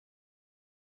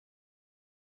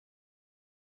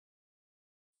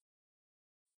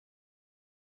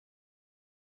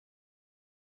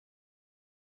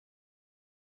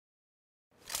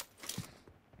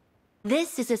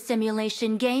This is a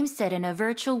simulation game set in a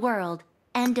virtual world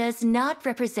and does not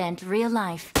represent real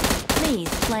life. Please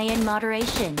play in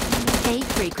moderation, take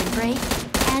frequent breaks,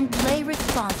 and play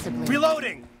responsibly.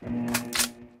 Reloading!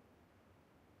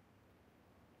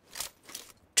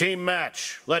 Team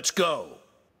match, let's go.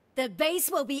 The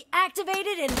base will be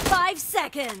activated in 5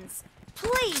 seconds.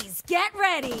 Please get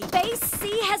ready. Base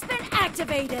C has been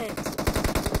activated.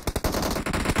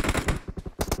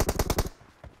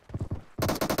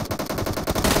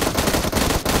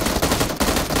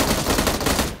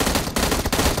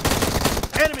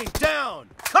 Enemy down!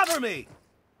 Cover me!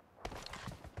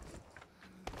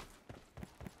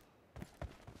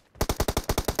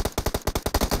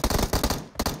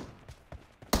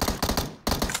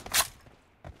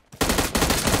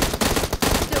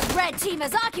 The red team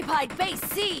has occupied base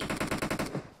C.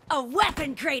 A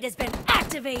weapon crate has been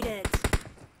activated.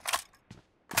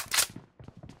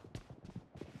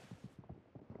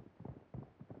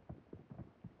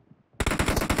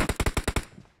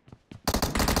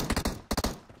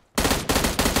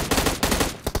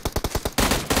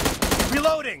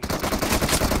 Reloading!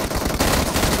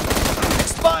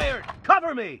 Expired!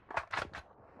 Cover me!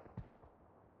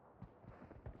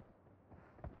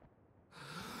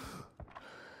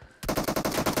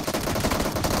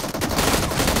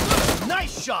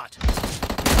 Nice shot!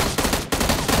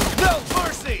 No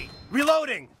mercy!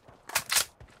 Reloading!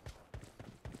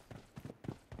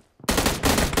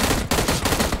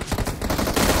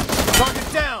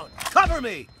 Target down! Cover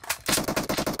me!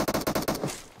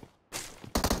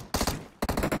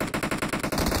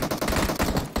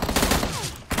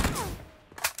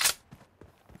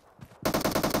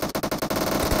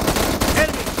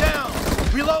 Enemy down!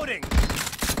 Reloading!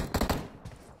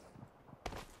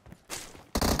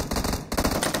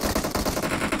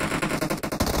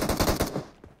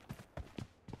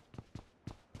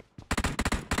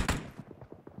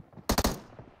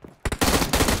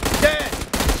 Dead!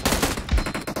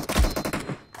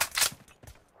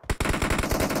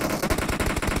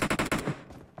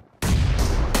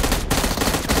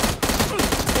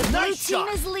 The blue Nice team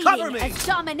shot. is Cover leading me. as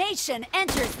domination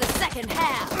enters the second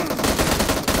half.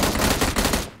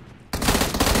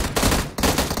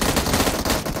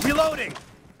 Reloading!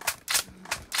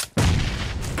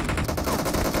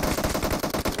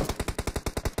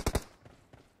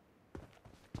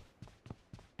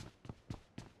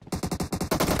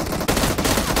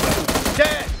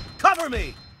 Dead! Cover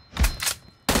me!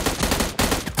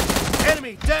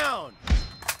 Enemy down!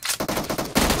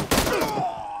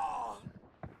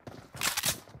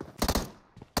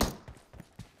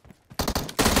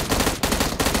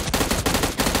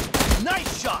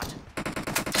 Nice shot!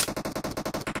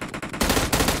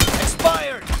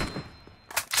 Expired!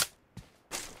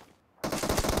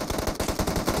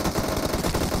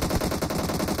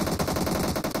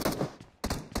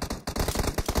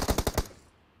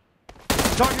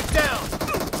 Target down!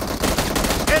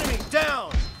 Enemy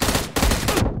down!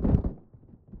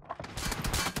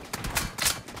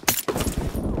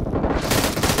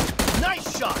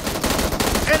 Nice shot!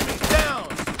 Enemy down!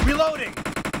 Reloading!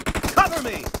 Cover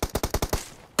me!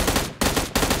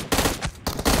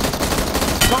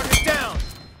 Target down!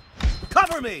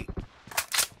 Cover me!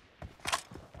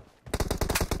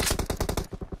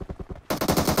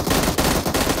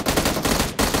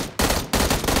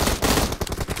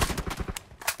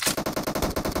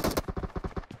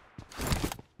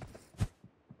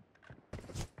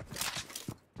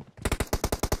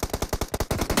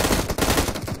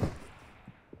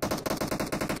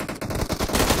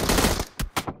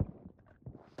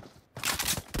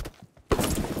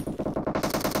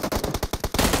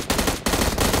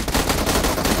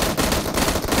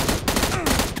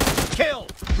 Kill!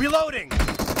 Reloading!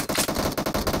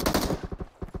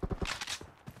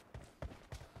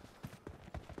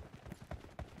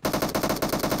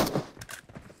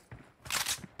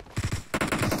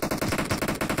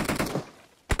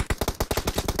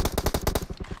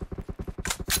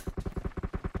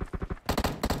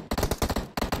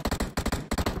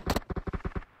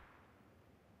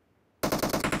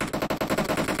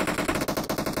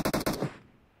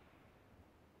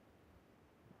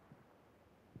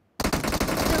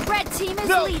 The red team is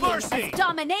No leading mercy. as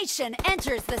domination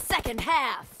enters the second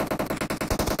half.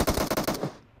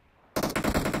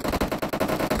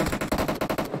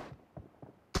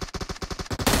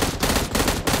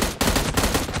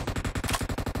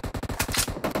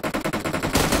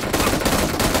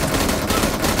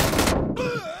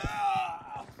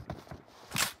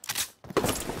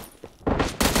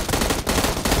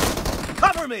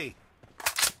 Cover me!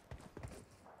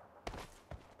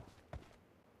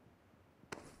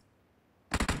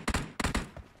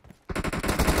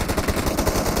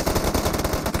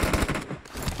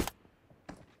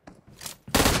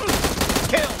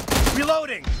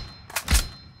 Reloading!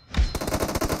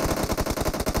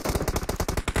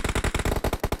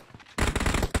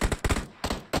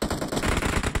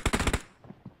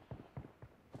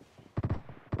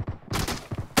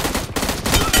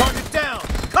 Target down!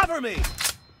 Cover me!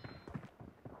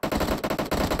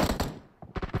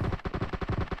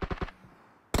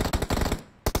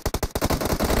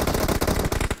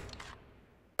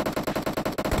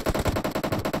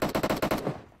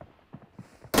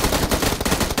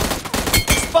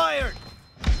 Expired!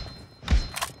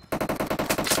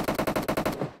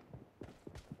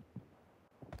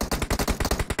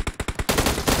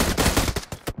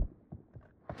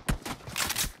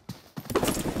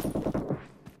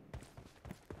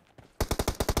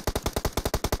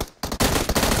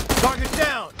 Target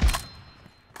down!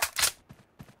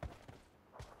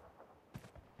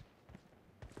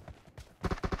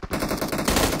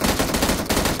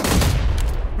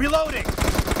 Reloading!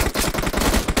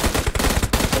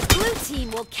 The blue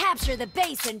team will capture the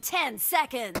base in 10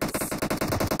 seconds.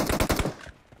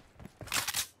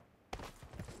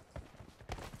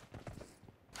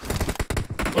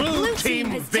 Blue Blue team team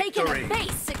has taken a victory! base.